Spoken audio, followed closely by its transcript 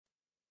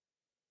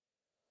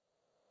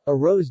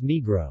Arroz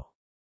negro,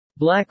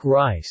 black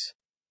rice,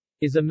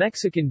 is a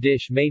Mexican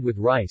dish made with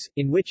rice,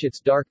 in which its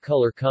dark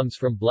color comes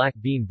from black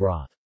bean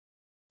broth.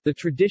 The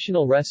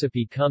traditional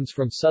recipe comes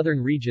from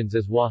southern regions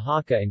as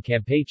Oaxaca and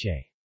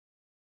Campeche.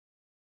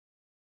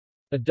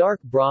 A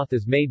dark broth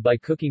is made by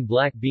cooking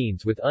black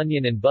beans with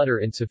onion and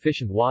butter in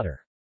sufficient water.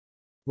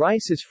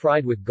 Rice is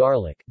fried with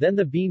garlic, then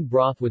the bean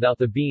broth without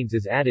the beans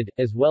is added,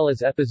 as well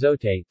as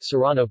epazote,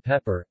 serrano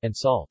pepper, and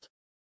salt.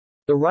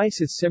 The rice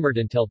is simmered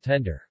until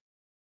tender.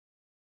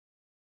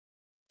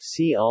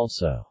 See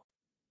also: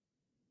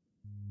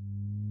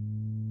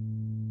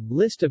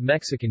 List of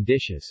Mexican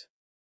dishes.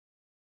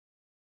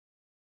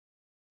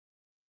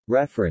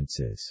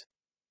 References: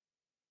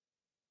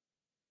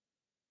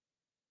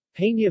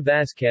 Peña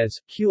Vázquez,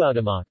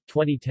 Cuauhtémoc,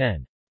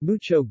 2010.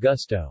 Mucho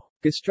gusto.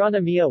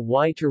 Gastronomía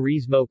y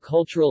Turismo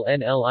Cultural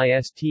en el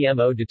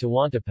Istmo de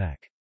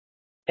Tehuantepec.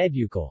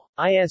 Educal.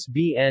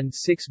 ISBN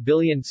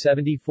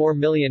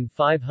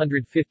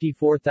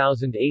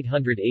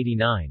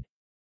 6074554889.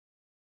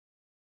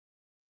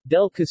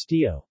 Del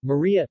Castillo,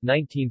 Maria,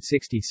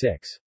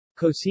 1966.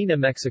 Cocina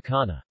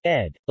Mexicana.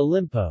 Ed.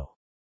 Olimpo.